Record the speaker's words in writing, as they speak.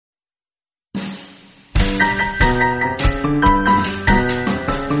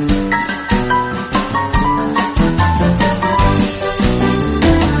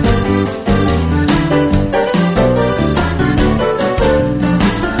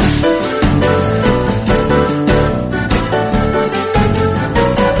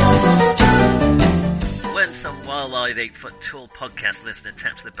8-foot-tall podcast listener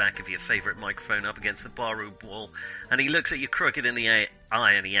taps the back of your favourite microphone up against the barroom wall, and he looks at you crooked in the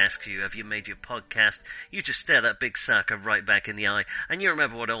eye and he asks you, have you made your podcast? You just stare that big sucker right back in the eye, and you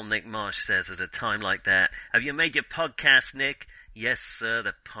remember what old Nick Marsh says at a time like that. Have you made your podcast, Nick? Yes, sir,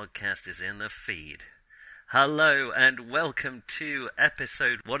 the podcast is in the feed. Hello and welcome to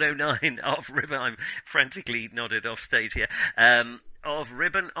episode 109 of Ribbon. I'm frantically nodded off stage here. Of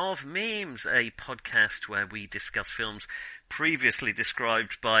Ribbon of Memes, a podcast where we discuss films previously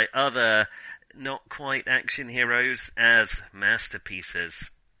described by other not quite action heroes as masterpieces.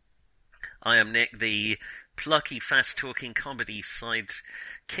 I am Nick, the plucky, fast-talking comedy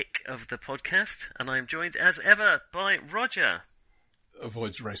sidekick of the podcast, and I am joined as ever by Roger.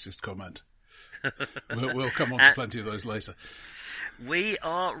 Avoids racist comment. We'll come on to plenty of those later. We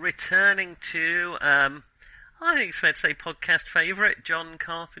are returning to, I think it's fair to say, podcast favourite, John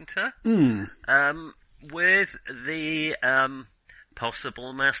Carpenter, with the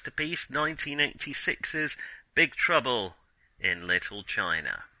possible masterpiece, 1986's Big Trouble in Little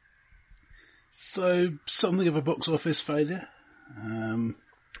China. So, something of a box office failure.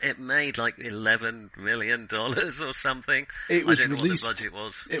 It made like $11 million or something. It was I don't released. know what the budget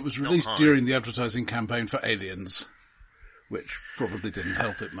was. It was released during the advertising campaign for Aliens, which probably didn't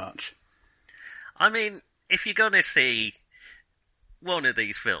help it much. I mean, if you're going to see one of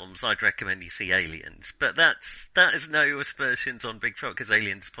these films, I'd recommend you see Aliens. But that is no aspersions on Big Trouble, because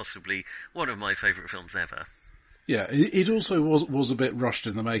Aliens is possibly one of my favourite films ever. Yeah, it also was a bit rushed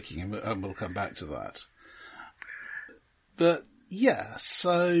in the making, and we'll come back to that. But yeah,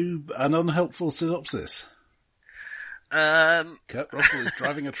 so an unhelpful synopsis. Kurt Russell is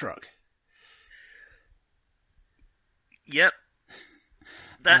driving a truck. Yep.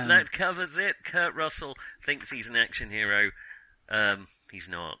 That covers it. Kurt Russell thinks he's an action hero. He's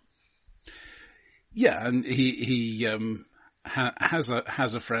not. Yeah, and he has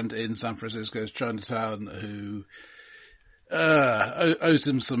a friend in San Francisco's Chinatown who owes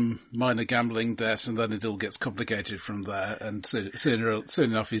him some minor gambling debt, and then it all gets complicated from there. And soon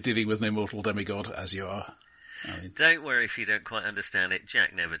enough, he's dealing with an immortal demigod, as you are. I mean, don't worry if you don't quite understand it.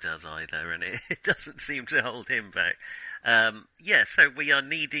 Jack never does either, and it doesn't seem to hold him back. So we are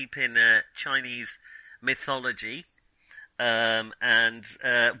knee-deep in Chinese mythology, and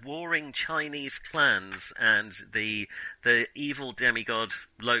warring Chinese clans, and the evil demigod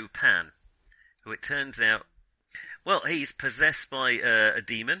Lo Pan, who it turns out, well, he's possessed by a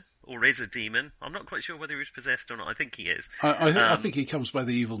demon, or is a demon. I'm not quite sure whether he's possessed or not. I think he is. I think he comes by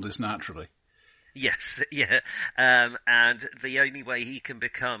the evilness naturally. Yes, yeah. And the only way he can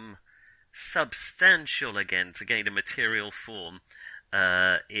become substantial again, to gain a material form,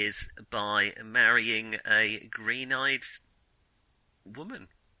 is by marrying a green-eyed woman.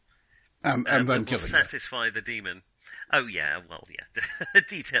 And then killing her. Satisfy the demon. Oh yeah, well yeah.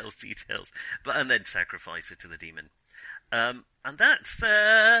 details. But, and then sacrifice her to the demon. And that's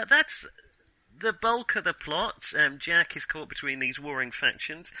the bulk of the plot. Jack is caught between these warring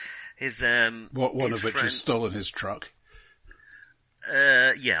factions. One of which has stolen his truck.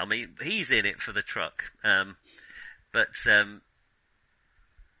 Yeah, I mean, he's in it for the truck. But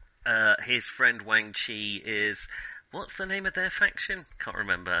his friend Wang Chi is, what's the name of their faction? Can't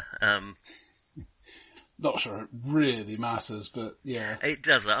remember. Not sure it really matters, but yeah. It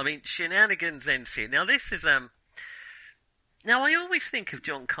doesn't. I mean, shenanigans ensue. Now this is, now I always think of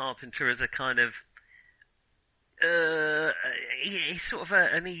John Carpenter as a kind of, he's sort of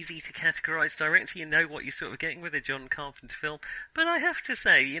an easy to categorise director. You know what you're sort of getting with a John Carpenter film. But I have to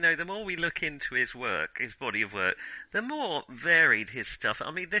say, the more we look into his work, his body of work, the more varied his stuff.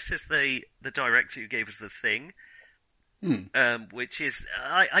 I mean, this is the director who gave us The Thing. Which is,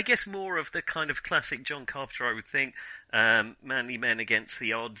 I guess, more of the kind of classic John Carpenter, I would think. Manly Men Against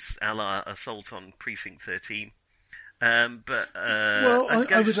the Odds, a la Assault on Precinct 13. I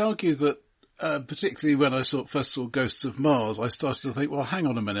would argue that, particularly when I first saw Ghosts of Mars, I started to think, well, hang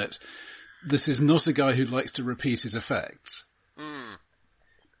on a minute. This is not a guy who likes to repeat his effects.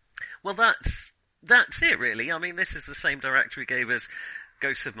 Well, that's it, really. I mean, this is the same director who gave us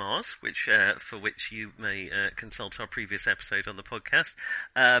Ghosts of Mars, for which you may consult our previous episode on the podcast.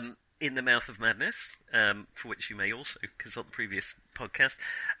 In the Mouth of Madness, for which you may also consult the previous podcast.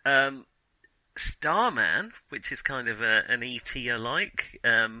 Starman, which is kind of an E.T.-alike.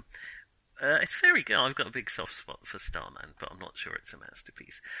 It's very good. I've got a big soft spot for Starman, but I'm not sure it's a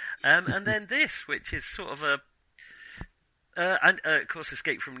masterpiece. And then this, which is sort of and of course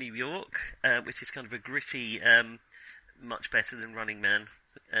Escape from New York, which is kind of a gritty, much better than Running Man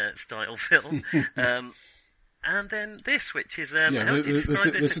style film. And then this, which is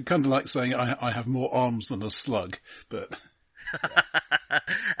this is kind of like saying I have more arms than a slug, but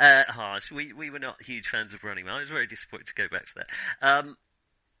harsh. We were not huge fans of Running Man. I was very disappointed to go back to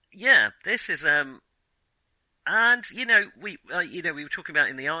that. This is and we were talking about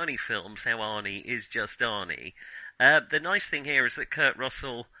in the Arnie films how Arnie is just Arnie. The nice thing here is that Kurt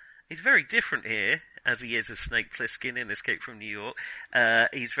Russell is very different here, as he is as Snake Plissken in Escape from New York.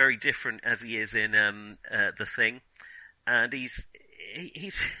 He's very different as he is in The Thing, and he's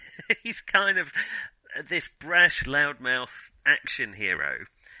kind of this brash, loudmouth action hero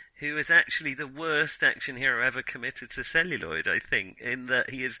who is actually the worst action hero ever committed to celluloid, I think, in that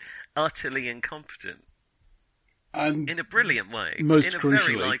he is utterly incompetent. And in a brilliant way. Most in a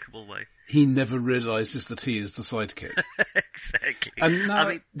crucially, very likeable way. He never realises that he is the sidekick. Exactly. And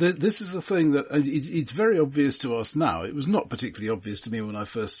now, this is a thing that it's very obvious to us now. It was not particularly obvious to me when I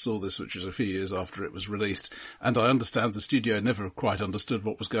first saw this, which was a few years after it was released. And I understand the studio never quite understood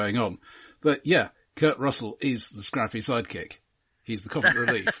what was going on. But yeah, Kurt Russell is the scrappy sidekick. He's the comic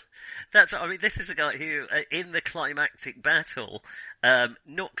relief. That's what I mean. This is a guy who, in the climactic battle,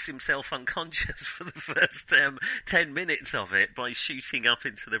 knocks himself unconscious for the first 10 minutes of it by shooting up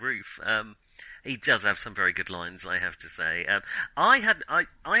into the roof. He does have some very good lines, I have to say. I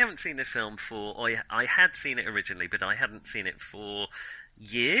haven't seen this film I had seen it originally, but I hadn't seen it for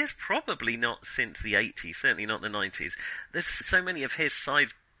years. Probably not since the 80s. Certainly not the 90s. There's so many of his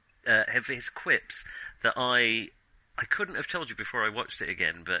his quips that I couldn't have told you before I watched it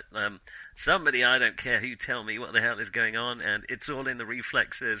again, but somebody, I don't care who, tell me what the hell is going on, and it's all in the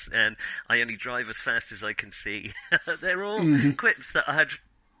reflexes, and I only drive as fast as I can see. They're all quips that had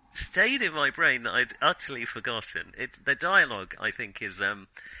stayed in my brain that I'd utterly forgotten. The dialogue, I think, is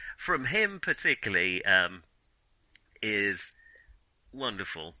from him particularly is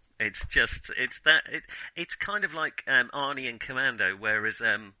wonderful. It's kind of like Arnie in Commando, whereas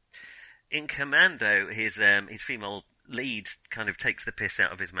in Commando, his female lead kind of takes the piss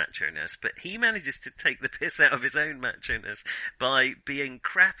out of his macho-ness, but he manages to take the piss out of his own macho-ness by being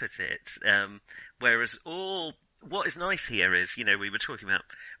crap at it. Whereas what is nice here is, we were talking about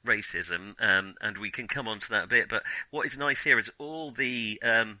racism, and we can come on to that a bit, but what is nice here is all the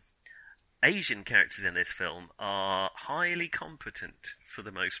Asian characters in this film are highly competent for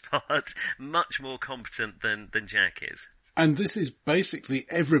the most part, much more competent than Jack is. And this is basically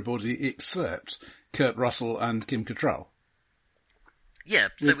everybody except Kurt Russell and Kim Cattrall. Yeah,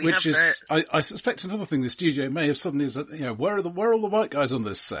 so I suspect another thing the studio may have suddenly is that, where are all the white guys on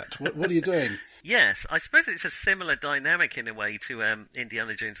this set? What are you doing? Yes, I suppose it's a similar dynamic in a way to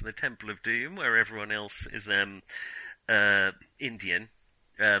Indiana Jones and the Temple of Doom, where everyone else is Indian,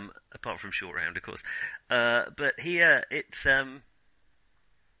 apart from Short Round, of course. But here it's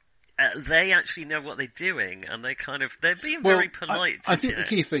they actually know what they're doing, and they're being very polite. I think the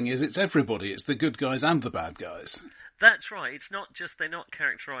key thing is it's everybody. It's the good guys and the bad guys. That's right. It's not just, they're not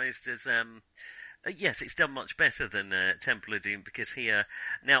characterised as, yes, it's done much better than Temple of Doom, because here,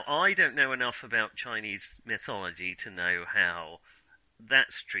 now I don't know enough about Chinese mythology to know how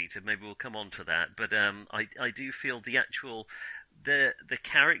that's treated. Maybe we'll come on to that, but I do feel the actual, the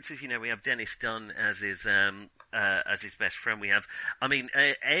characters, we have Dennis Dunn as his best friend. We have,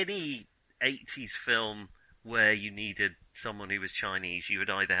 any 80s film where you needed someone who was Chinese, you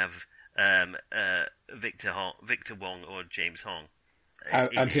would either have Victor Wong or James Hong.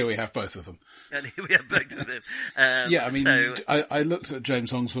 And here we have both of them. And here we have both of them. I looked at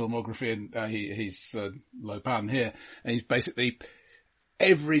James Hong's filmography, and he's Lo Pan here, and he's basically,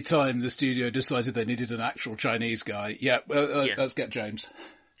 every time the studio decided they needed an actual Chinese guy, let's get James.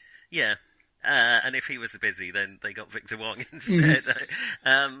 Yeah. And if he was busy, then they got Victor Wong instead.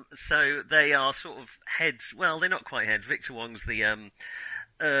 So they are sort of heads. Well, they're not quite heads. Victor Wong's the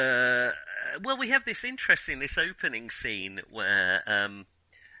we have this opening scene where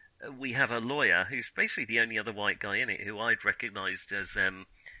we have a lawyer who's basically the only other white guy in it, who I'd recognised as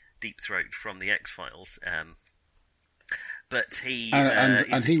Deep Throat from the X-Files. But he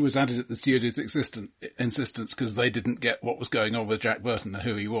and he was added at the studio's insistence because they didn't get what was going on with Jack Burton and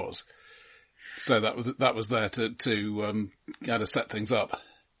who he was. So that was there to kind of set things up.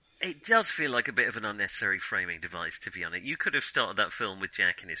 It does feel like a bit of an unnecessary framing device, to be honest. You could have started that film with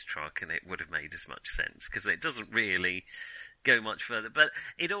Jack in his truck and it would have made as much sense, because it doesn't really go much further. But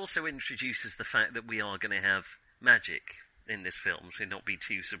it also introduces the fact that we are going to have magic in this film, so not be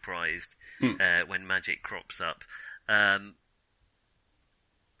too surprised when magic crops up. And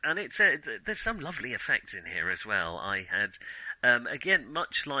there's some lovely effects in here as well. I had, again,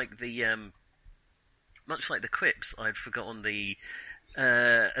 much like the quips, I'd forgotten the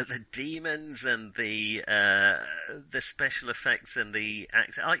the demons and the special effects and the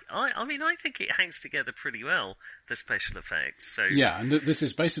act. I mean, I think it hangs together pretty well, the special effects. So yeah, and this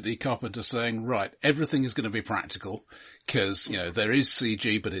is basically Carpenter saying, right, everything is going to be practical because there is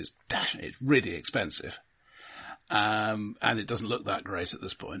CG, but it's really expensive, and it doesn't look that great at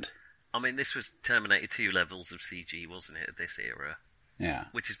this point. I mean, this was Terminator 2 levels of CG, wasn't it, at this era? Yeah.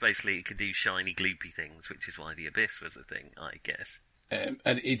 Which is basically it could do shiny, gloopy things, which is why the Abyss was a thing, I guess. And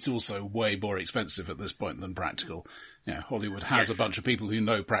it's also way more expensive at this point than practical. Hollywood has a bunch of people who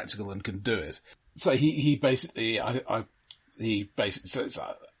know practical and can do it. So he basically says,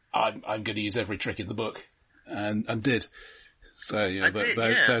 I'm going to use every trick in the book, and did. So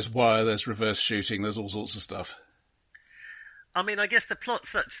there's wire, there's reverse shooting, there's all sorts of stuff. I mean, I guess the plot's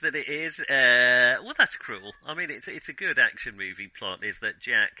such that it is, well, that's cruel. I mean, it's a good action movie plot, is that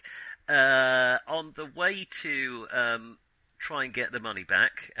Jack, on the way to, try and get the money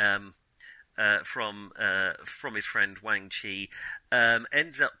back, from his friend Wang Chi,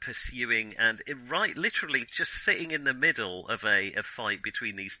 ends up pursuing and literally just sitting in the middle of a fight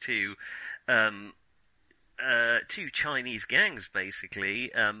between these two Chinese gangs,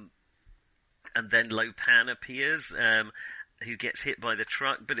 basically, and then Lo Pan appears, who gets hit by the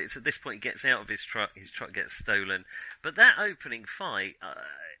truck, but it's at this point he gets out of his truck gets stolen. But that opening fight,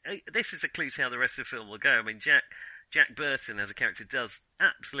 this is a clue to how the rest of the film will go. I mean, Jack Burton as a character does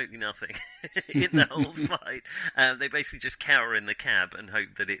absolutely nothing in the whole fight. They basically just cower in the cab and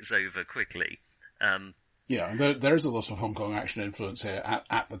hope that it's over quickly. Yeah, there is a lot of Hong Kong action influence here.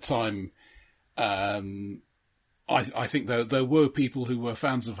 At the time, I think there were people who were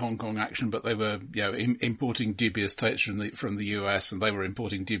fans of Hong Kong action, but they were importing dubious tapes from the US, and they were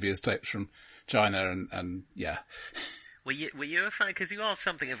importing dubious tapes from China, and yeah. Were you a fan? Because you are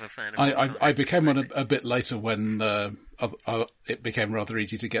something of a fan. I became one a bit later when it became rather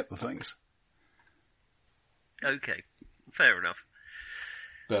easy to get the things. Okay, fair enough.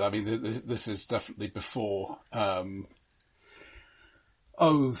 But I mean, this is definitely before.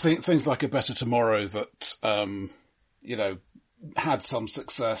 Things like A Better Tomorrow that had some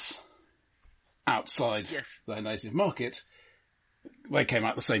success outside their native market. They came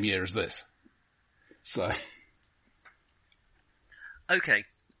out the same year as this, so. Okay,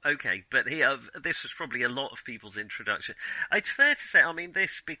 but this was probably a lot of people's introduction. It's fair to say, I mean,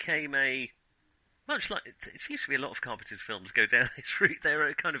 this became much like, it seems to be a lot of Carpenter's films go down this route. They're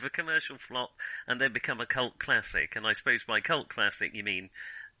a kind of a commercial flop and then become a cult classic. And I suppose by cult classic you mean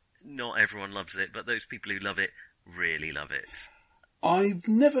not everyone loves it, but those people who love it really love it. I've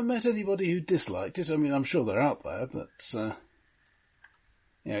never met anybody who disliked it. I mean, I'm sure they're out there, but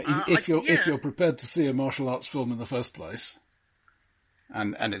if you're prepared to see a martial arts film in the first place.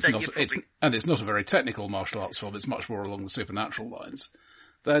 And it's not a very technical martial arts film. It's much more along the supernatural lines.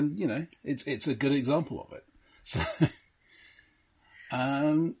 Then it's a good example of it. So,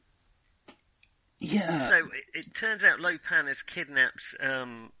 yeah. So it turns out Lo Pan has kidnapped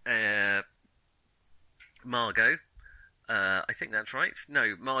Margot. I think that's right.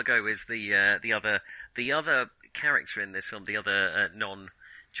 No, Margot is the other character in this film, the other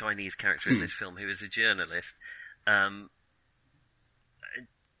non-Chinese character in this film, who is a journalist.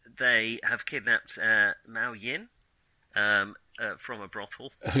 They have kidnapped Mao Yin from a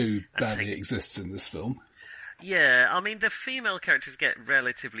brothel. Who barely exists in this film. Yeah, I mean, the female characters get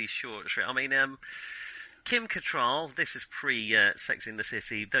relatively short. I mean, Kim Cattrall, this is pre-Sex in the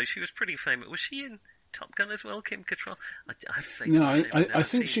City, though she was pretty famous. Was she in Top Gun as well, Kim Cattrall? I have to say no, I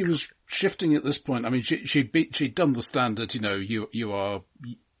think she was shifting at this point. I mean, she'd done the standard, you are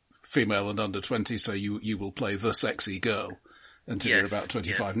female and under 20, so you will play the sexy girl. Until you're about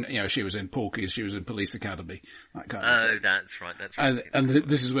 25. Yeah. She was in Porky's, she was in Police Academy, that kind of thing. Oh, that's right. And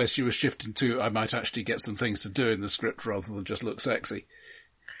this is where she was shifting to, I might actually get some things to do in the script rather than just look sexy.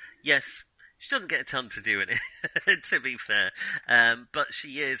 Yes. She doesn't get a ton to do in it, to be fair. But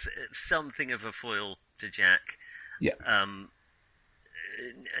she is something of a foil to Jack. Yeah.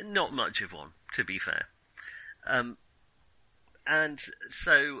 Not much of one, to be fair. And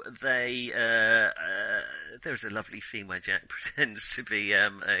so there's a lovely scene where Jack pretends to be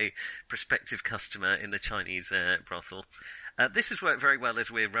a prospective customer in the Chinese brothel. This has worked very well as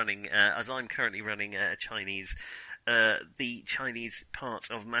I'm currently running the Chinese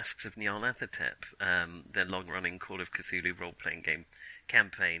part of Masks of Nyarlathotep, their long-running Call of Cthulhu role-playing game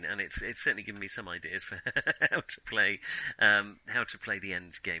campaign, and it's certainly given me some ideas for how to play the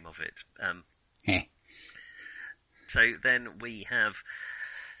end game of it. So then we have,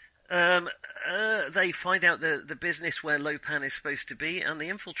 they find out the business where Lo Pan is supposed to be, and they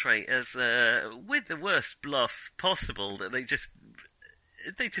infiltrate with the worst bluff possible, that they just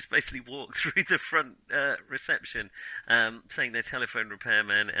they just basically walk through the front reception, saying they're telephone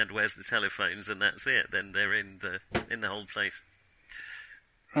repairmen and where's the telephones, and that's it. Then they're in the whole place.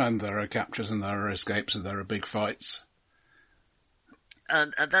 And there are captures and there are escapes and there are big fights.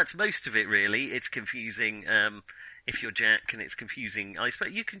 And that's most of it, really. It's confusing if you're Jack, and it's confusing. I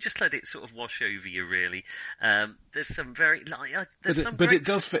suppose you can just let it sort of wash over you, really. There's some very... But it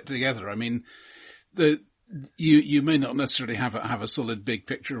does fit together. I mean, you may not necessarily have a solid big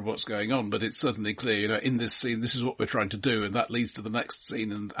picture of what's going on, but it's certainly clear, in this scene, this is what we're trying to do, and that leads to the next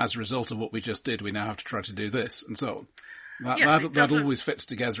scene, and as a result of what we just did, we now have to try to do this, and so on. That always fits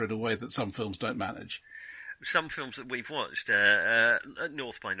together in a way that some films don't manage. Some films that we've watched,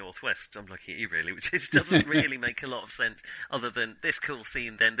 North by Northwest, I'm looking at you really, which doesn't really make a lot of sense other than this cool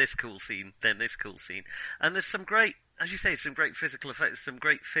scene, then this cool scene, then this cool scene. And there's some great, as you say, some great physical effects, some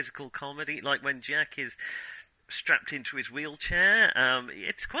great physical comedy, like when Jack is strapped into his wheelchair.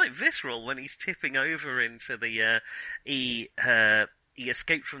 It's quite visceral when he's tipping over into the, he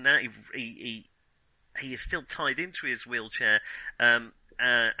escaped from that, he is still tied into his wheelchair, and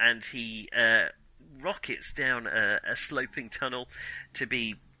he, rockets down a sloping tunnel to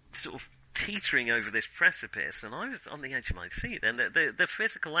be sort of teetering over this precipice, and I was on the edge of my seat. And the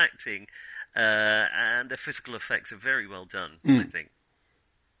physical acting and the physical effects are very well done, I think.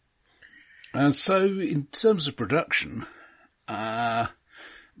 And so, in terms of production, the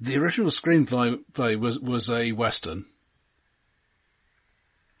original screenplay was a Western.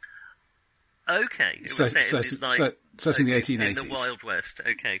 Okay, it was set in the 1880s. In the Wild West,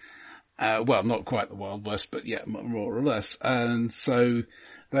 okay. Well, not quite the Wild West, but yeah, more or less. And so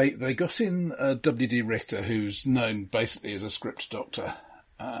they got in W.D. Richter, who's known basically as a script doctor,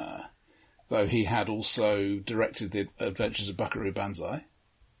 though he had also directed The Adventures of Buckaroo Banzai.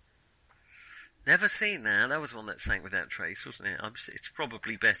 Never seen that. That was one that sank without trace, wasn't it? It's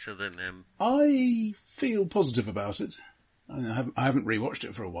probably better than... I feel positive about it. I haven't rewatched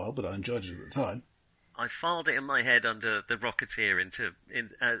it for a while, but I enjoyed it at the time. I filed it in my head under The Rocketeer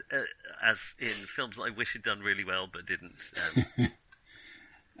as in films that I wish had done really well but didn't.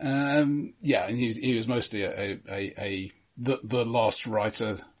 Yeah, and he was mostly the last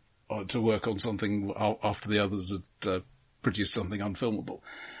writer to work on something after the others had produced something unfilmable.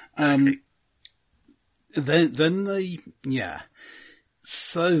 Okay. Then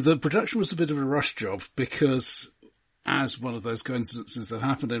so the production was a bit of a rush job because, as one of those coincidences that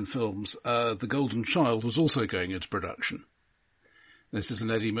happen in films, The Golden Child was also going into production. This is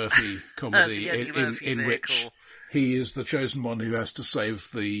an Eddie Murphy comedy in which he is the chosen one who has to save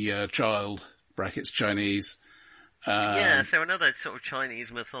the child, brackets Chinese. So another sort of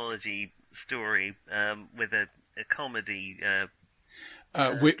Chinese mythology story with a comedy.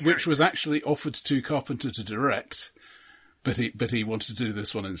 Which was actually offered to Carpenter to direct, but he wanted to do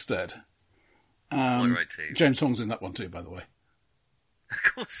this one instead. Right too. James Hong's in that one too, by the way. Of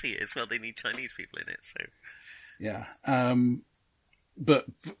course he is. Well, they need Chinese people in it, so. Yeah. But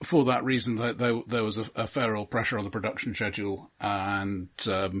for that reason, there was a fair old pressure on the production schedule, and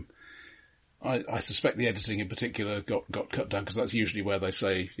I suspect the editing in particular got cut down, because that's usually where they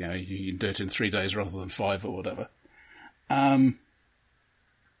say, you can do it in 3 days rather than 5 or whatever. And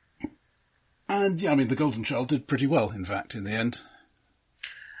yeah, I mean, The Golden Child did pretty well, in fact, in the end.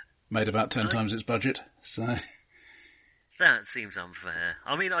 Made about 10 times its budget, so... That seems unfair.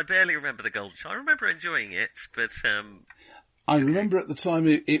 I mean, I barely remember The Golden Child. I remember enjoying it, but... I remember at the time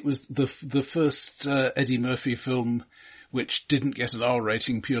it was the first Eddie Murphy film which didn't get an R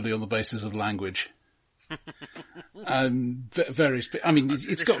rating purely on the basis of language. I mean,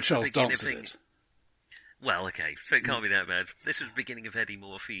 it's got Charles Dance in it. Well, okay, so it can't be that bad. This was the beginning of Eddie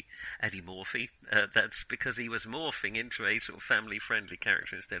Murphy. That's because he was morphing into a sort of family-friendly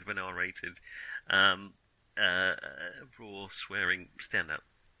character instead of an R-rated, raw, swearing stand-up.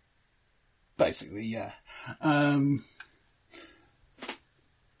 Basically, yeah. I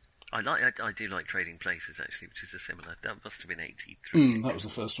do like Trading Places, actually, which is a similar... That must have been 83. That was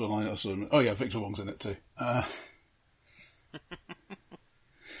the first one I saw. Oh, yeah, Victor Wong's in it, too.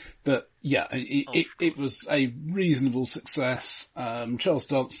 But yeah, it was a reasonable success. Charles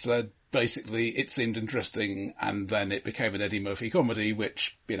Dance said basically it seemed interesting, and then it became an Eddie Murphy comedy,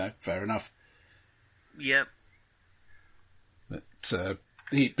 which, fair enough. Yep. But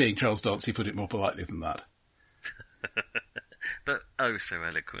being Charles Dance, he put it more politely than that. But oh so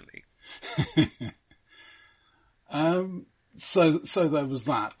eloquently. So there was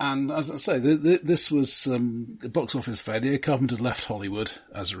that, and as I say, this was a box office failure. Carpenter left Hollywood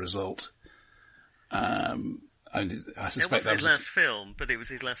as a result. And I suspect that was his last film, but it was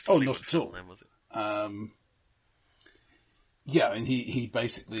his last Hollywood not at all. film, then, was it? Yeah, and he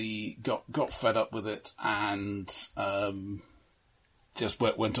basically got fed up with it and just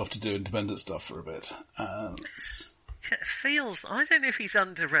went off to do independent stuff for a bit. It feels, I don't know if he's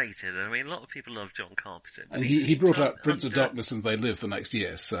underrated. I mean, a lot of people love John Carpenter. And he brought out Prince of Darkness and They Live the next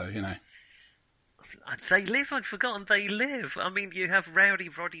year, so, you know. They Live, I'd forgotten They Live. I mean, you have Rowdy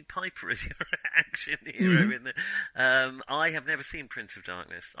Roddy Piper as your action hero in there. I have never seen Prince of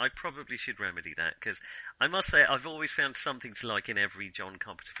Darkness. I probably should remedy that, because I must say I've always found something to like in every John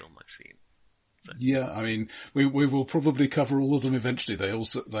Carpenter film I've seen. So. Yeah, I mean, we will probably cover all of them eventually. There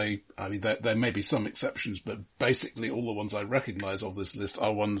may be some exceptions, but basically all the ones I recognise of this list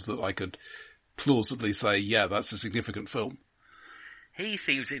are ones that I could plausibly say, yeah, that's a significant film. He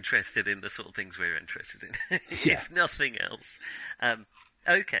seems interested in the sort of things we're interested in, yeah. if nothing else.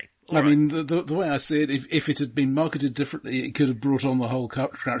 Okay. I mean, the way I see it, if it had been marketed differently, it could have brought on the whole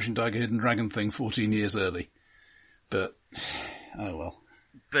Crouching Tiger, Hidden Dragon thing 14 years early. But, oh well.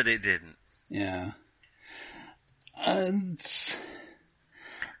 But it didn't. Yeah. And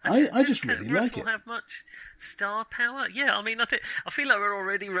I just really like it. Have much star power? Yeah, I mean, I feel like we're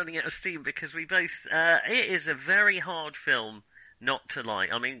already running out of steam because we both, it is a very hard film not to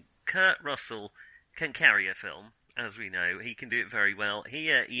like. I mean, Kurt Russell can carry a film, as we know. He can do it very well. He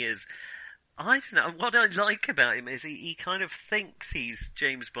is, I don't know, what I like about him is he kind of thinks he's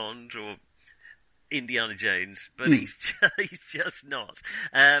James Bond or Indiana Jones, but he's just not.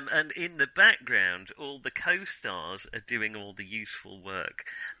 And in the background, all the co-stars are doing all the useful work.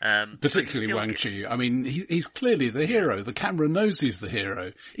 Particularly Wang Chi. I mean, he's clearly the hero. The camera knows he's the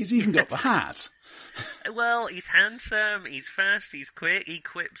hero. He's even got the hat. Well, he's handsome, he's fast, he's quick, he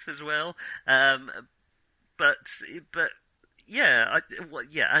quips as well. But yeah,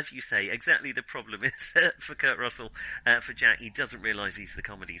 as you say, exactly the problem is for Kurt Russell, for Jack, he doesn't realise he's the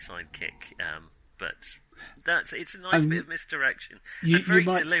comedy sidekick. But it's a nice bit of misdirection. And very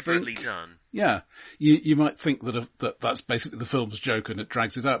deliberately done. Yeah. You might think that's basically the film's joke and it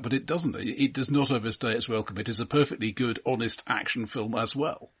drags it out, but it doesn't. It does not overstay its welcome. It is a perfectly good, honest action film as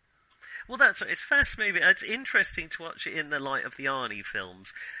well. Well, it's fast-moving. It's interesting to watch it in the light of the Arnie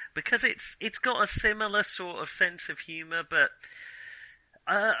films, because it's got a similar sort of sense of humour, but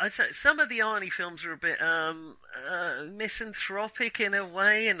I'd say some of the Arnie films are a bit misanthropic in a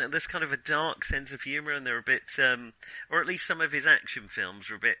way, and there's kind of a dark sense of humour, and they're a bit, or at least some of his action films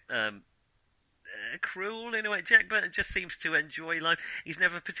are a bit cruel in a way. Jack Burton just seems to enjoy life. He's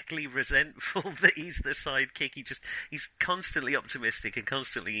never particularly resentful that he's the sidekick. He's constantly optimistic and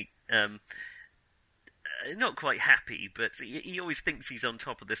constantly not quite happy, but he always thinks he's on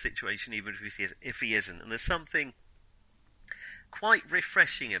top of the situation, even if he isn't. And there's something quite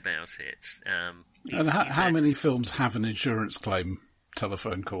refreshing about it. And how many films have an insurance claim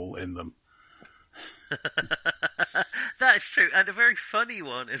telephone call in them? That's true, and a very funny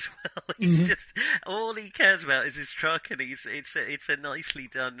one as well. He's just, all he cares about is his truck, and it's a nicely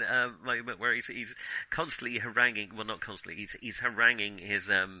done moment where he's constantly haranguing, well, not constantly, he's haranguing his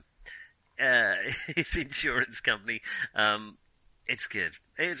insurance company. It's good.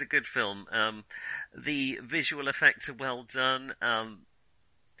 It is a good film. The visual effects are well done.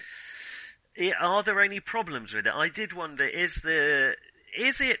 Are there any problems with it? I did wonder, is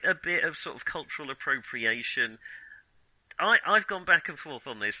it a bit of sort of cultural appropriation? I've gone back and forth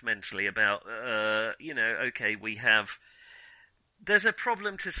on this mentally about, okay, there's a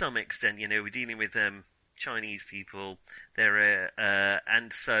problem to some extent, we're dealing with Chinese people,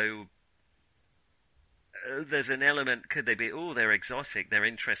 and so there's an element, could they be, they're exotic, they're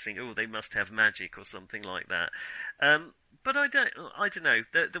interesting, they must have magic or something like that. But I don't know.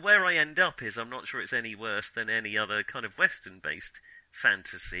 The where I end up is I'm not sure it's any worse than any other kind of Western-based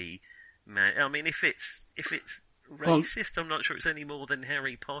fantasy. I mean, if it's racist, I'm not sure it's any more than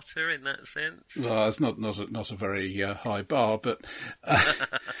Harry Potter in that sense. Well, it's not a very high bar, but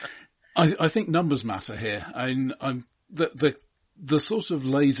I think numbers matter here. The sort of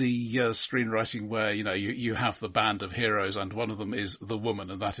lazy screenwriting where you have the band of heroes and one of them is the woman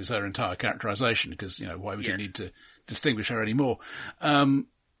and that is her entire characterization, because why would you need to distinguish her anymore? Can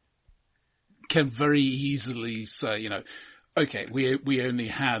very easily say okay, we only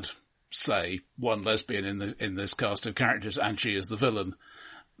had, say, one lesbian in this cast of characters, and she is the villain.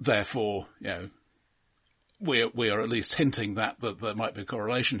 Therefore, we are at least hinting that there might be a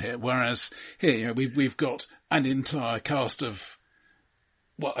correlation here. Whereas here, we've got an entire cast of,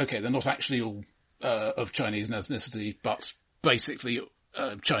 well, okay, they're not actually all of Chinese ethnicity, but basically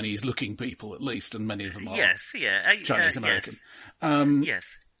Chinese-looking people at least, and many of them are Chinese American. Yes.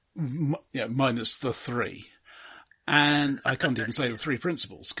 Minus the three. And I can't even say the three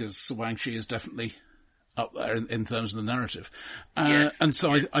principals, because Wang Chi is definitely up there in terms of the narrative. Yes. And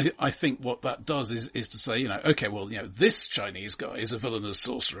so I think what that does is to say, okay, well, this Chinese guy is a villainous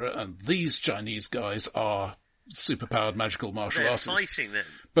sorcerer and these Chinese guys are superpowered magical martial artists. Fighting them.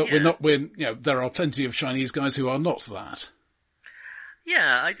 But there are plenty of Chinese guys who are not that.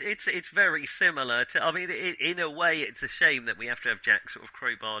 Yeah, it's very similar to, I mean, in a way it's a shame that we have to have Jack sort of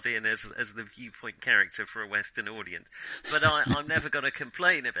crowbarred in as the viewpoint character for a Western audience. But I'm never going to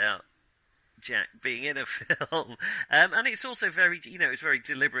complain about Jack being in a film. And it's also very, it's very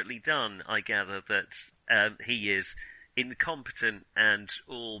deliberately done, I gather, that he is incompetent and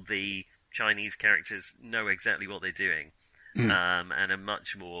all the Chinese characters know exactly what they're doing. And are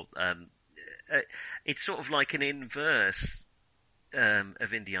much more, it's sort of like an inverse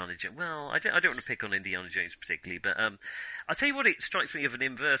of Indiana Jones. Well, I don't want to pick on Indiana Jones particularly, but I'll tell you what it strikes me of an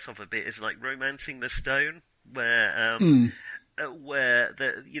inverse of a bit is like Romancing the Stone, where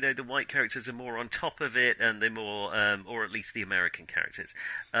the white characters are more on top of it, and they're more, or at least the American characters.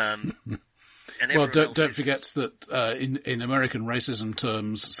 And well, don't forget that in American racism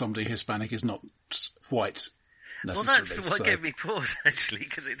terms, somebody Hispanic is not white. Well, that's what gave me pause, actually,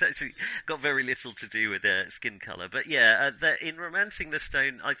 because it's actually got very little to do with their skin colour. But yeah, in Romancing the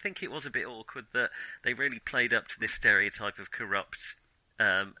Stone, I think it was a bit awkward that they really played up to this stereotype of corrupt.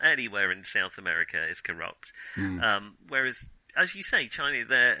 Anywhere in South America is corrupt. Whereas, as you say, China,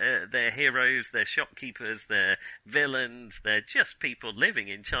 they're heroes, they're shopkeepers, they're villains, they're just people living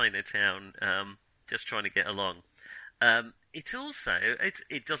in Chinatown, just trying to get along. It also,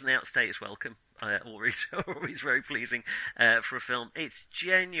 it doesn't outstay its welcome. Always very pleasing for a film. It's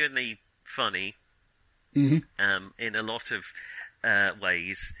genuinely funny in a lot of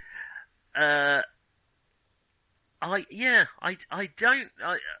ways.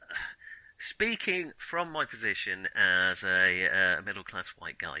 Speaking from my position as a middle-class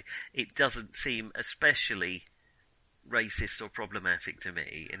white guy, it doesn't seem especially racist or problematic to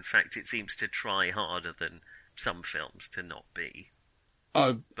me. In fact, it seems to try harder than some films to not be.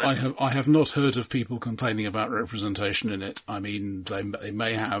 I have not heard of people complaining about representation in it. I mean, they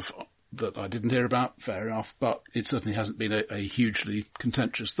may have that I didn't hear about, fair enough, but it certainly hasn't been a hugely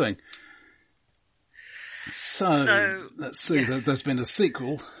contentious thing. So let's see, there's been a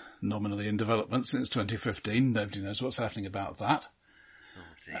sequel, nominally in development since 2015. Nobody knows what's happening about that.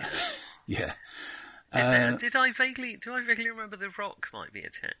 Oh dear. Yeah. Do I vaguely remember The Rock might be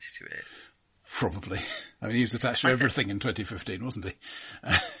attached to it? Probably. I mean, he was attached to everything in 2015, wasn't he?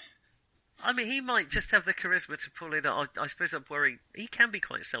 I mean, he might just have the charisma to pull it off. I suppose I'm worried. He can be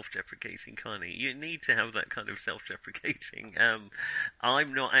quite self-deprecating, can't he? You need to have that kind of self-deprecating.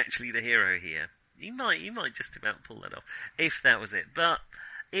 I'm not actually the hero here. He might just about pull that off, if that was it. But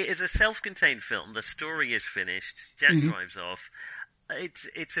it is a self-contained film. The story is finished. Jack drives off.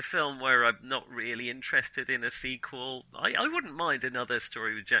 It's a film where I'm not really interested in a sequel. I wouldn't mind another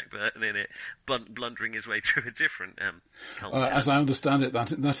story with Jack Burton in it, blundering his way through a different culture. As I understand it,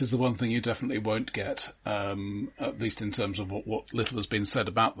 that is the one thing you definitely won't get, at least in terms of what little has been said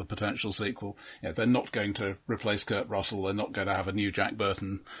about the potential sequel. Yeah, they're not going to replace Kurt Russell. They're not going to have a new Jack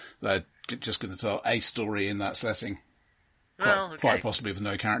Burton. They're just going to tell a story in that setting. Quite possibly with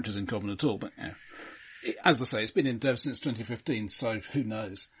no characters in common at all, but yeah. As I say, it's been in dev since 2015, so who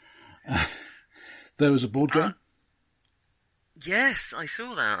knows? There was a board game. Yes, I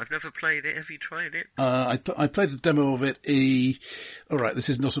saw that. I've never played it. Have you tried it? I played a demo of it. All right, this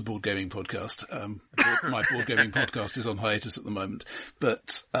is not a board gaming podcast. My board gaming podcast is on hiatus at the moment,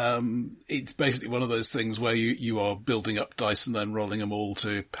 but it's basically one of those things where you are building up dice and then rolling them all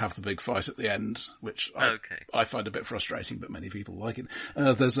to have the big fight at the end, which I find a bit frustrating, but many people like it.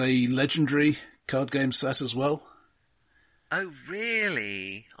 There's a Legendary card game set as well. Oh,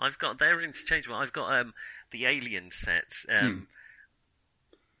 really? They're interchangeable. I've got the Alien set.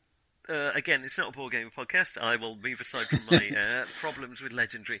 Again, it's not a board gaming podcast. I will move aside from my problems with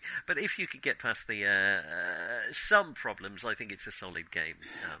Legendary. But if you could get past the some problems, I think it's a solid game.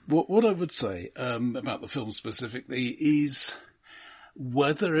 What I would say about the film specifically is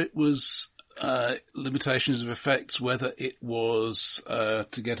whether it was limitations of effects, whether it was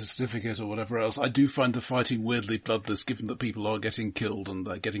to get a certificate or whatever else. I do find the fighting weirdly bloodless, given that people are getting killed and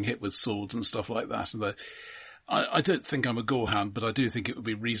they're getting hit with swords and stuff like that. And I don't think I'm a gorehound, but I do think it would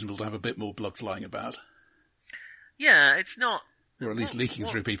be reasonable to have a bit more blood flying about. Yeah, it's not... Or at least leaking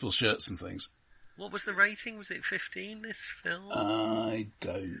through people's shirts and things. What was the rating? Was it 15, this film? I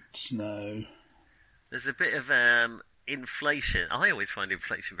don't know. There's a bit of inflation. I always find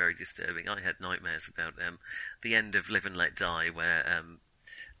inflation very disturbing. I had nightmares about the end of Live and Let Die, where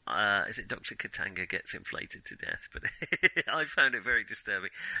is it Dr. Katanga gets inflated to death, but I found it very disturbing.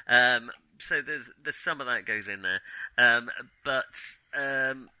 So there's some of that goes in there.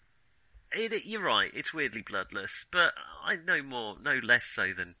 You're right, it's weirdly bloodless, but I no less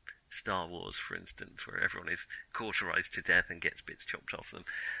so than Star Wars, for instance, where everyone is cauterized to death and gets bits chopped off them.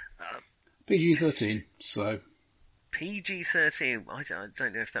 PG-13, so... PG-13, I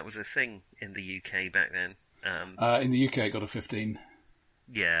don't know if that was a thing in the UK back then. In the UK it got a 15.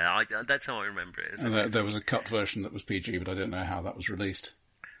 Yeah, that's how I remember it. And there was a cut version that was PG, but I don't know how that was released.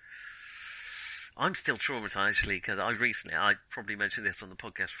 I'm still traumatized, actually, because I probably mentioned this on the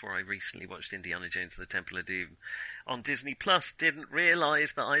podcast before, I recently watched Indiana Jones and the Temple of Doom on Disney Plus, didn't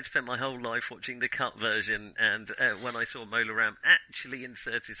realise that I'd spent my whole life watching the cut version, and when I saw Mola Ram actually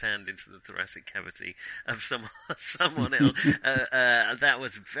insert his hand into the thoracic cavity of someone else, that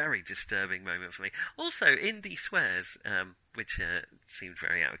was a very disturbing moment for me. Also, Indy swears, which seemed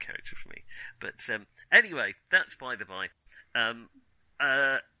very out of character for me. But anyway, that's by the by.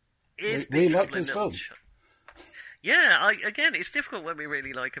 We like this film. Yeah, again, it's difficult when we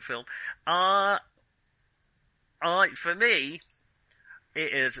really like a film. For me,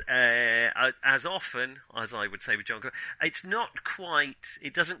 it is as often as I would say with John Carpenter.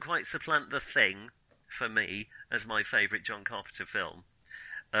 It doesn't quite supplant The Thing for me as my favourite John Carpenter film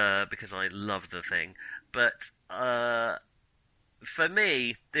because I love The Thing. But for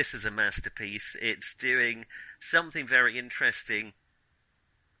me, this is a masterpiece. It's doing something very interesting.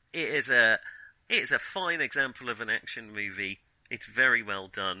 It's a fine example of an action movie. It's very well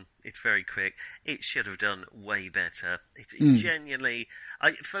done. It's very quick. It should have done way better. It's genuinely,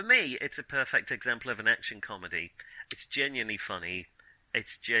 for me, it's a perfect example of an action comedy. It's genuinely funny.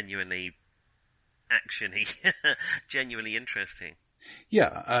 It's genuinely actiony, genuinely interesting.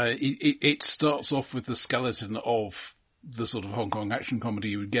 Yeah, it starts off with the skeleton of the sort of Hong Kong action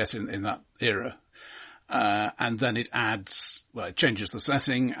comedy you would get in that era. And then it changes the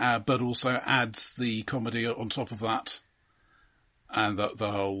setting, but also adds the comedy on top of that. And the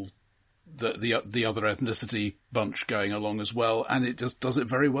other ethnicity bunch going along as well. And it just does it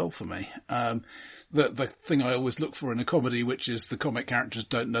very well for me. The thing I always look for in a comedy, which is the comic characters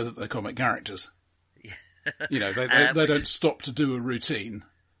don't know that they're comic characters. You know, they don't stop to do a routine.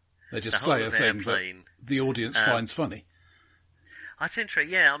 They just say a thing that the audience finds funny. That's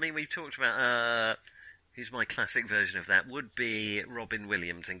interesting. Yeah, I mean, we've talked about, who's my classic version of that would be Robin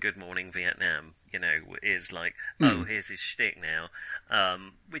Williams in Good Morning Vietnam, you know, is like, oh, here's his shtick now,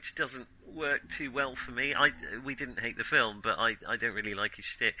 which doesn't work too well for me. We didn't hate the film, but I don't really like his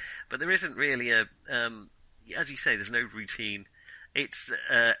shtick. But there isn't really as you say, there's no routine. It's,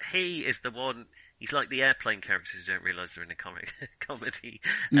 he is the one, he's like the airplane characters who don't realise they're in a comedy.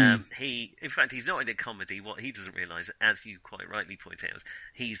 In fact, he's not in a comedy. What he doesn't realise, as you quite rightly point out,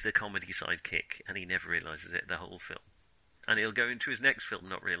 he's the comedy sidekick, and he never realises it the whole film. And he'll go into his next film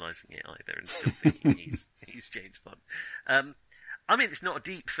not realising it either, and still thinking he's James Bond. I mean, it's not a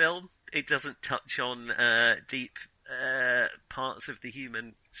deep film. It doesn't touch on deep parts of the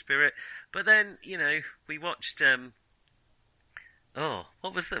human spirit. But then, you know, we watched.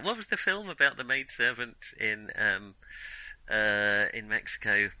 What was the film about the maidservant in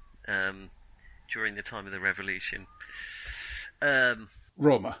Mexico during the time of the revolution?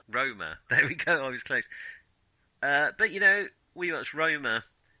 Roma. There we go. I was close. But you know, we watched Roma,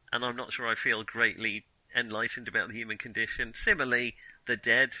 and I'm not sure I feel greatly enlightened about the human condition. Similarly, The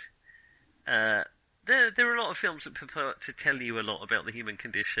Dead. There are a lot of films that purport to tell you a lot about the human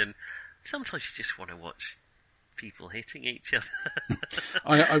condition. Sometimes you just want to watch people hitting each other.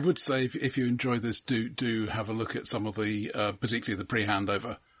 I would say if you enjoy this, do have a look at some of the, particularly the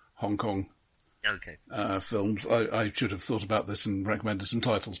pre-handover Hong Kong films. I should have thought about this and recommended some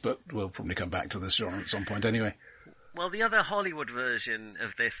titles, but we'll probably come back to this genre at some point anyway. Well, the other Hollywood version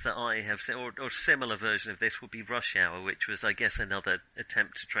of this that I have seen, or similar version of this, would be Rush Hour, which was, I guess, another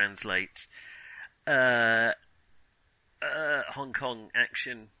attempt to translate Hong Kong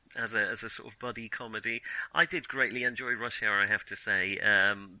action as a sort of buddy comedy. I did greatly enjoy Rush Hour, I have to say,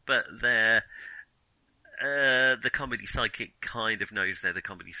 but the comedy sidekick kind of knows they're the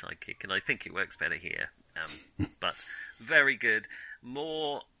comedy sidekick, and I think it works better here. But very good.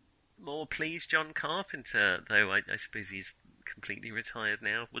 More please John Carpenter, though I suppose he's completely retired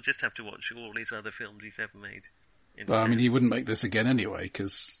now. We'll just have to watch all his other films he's ever made. Well, I mean, he wouldn't make this again anyway,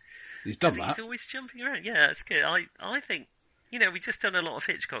 because he's done that. He's always jumping around. Yeah, it's good. I think, you know, we've just done a lot of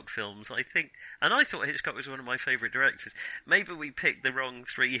Hitchcock films, I think, and I thought Hitchcock was one of my favourite directors. Maybe we picked the wrong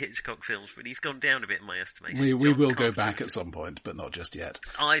 3 Hitchcock films, but he's gone down a bit in my estimation. We will go back at some point, but not just yet.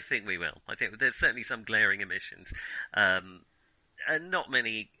 I think we will. I think there's certainly some glaring omissions. not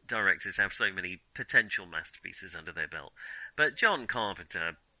many directors have so many potential masterpieces under their belt. But John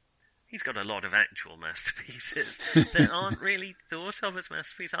Carpenter, he's got a lot of actual masterpieces that aren't really thought of as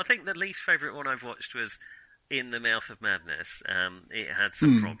masterpieces. I think the least favourite one I've watched was In the Mouth of Madness. It had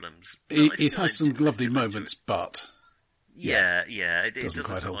some problems. It has some lovely moments, but... Yeah. It doesn't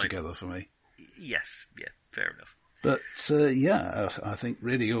quite hold together for me. Yes, fair enough. But, I think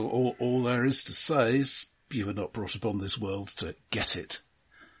really all there is to say is you were not brought upon this world to get it.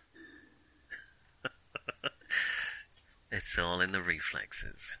 It's all in the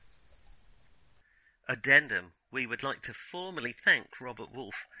reflexes. Addendum. We would like to formally thank Robert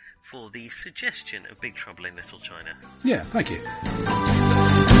Wolfe for the suggestion of Big Trouble in Little China. Yeah, thank you.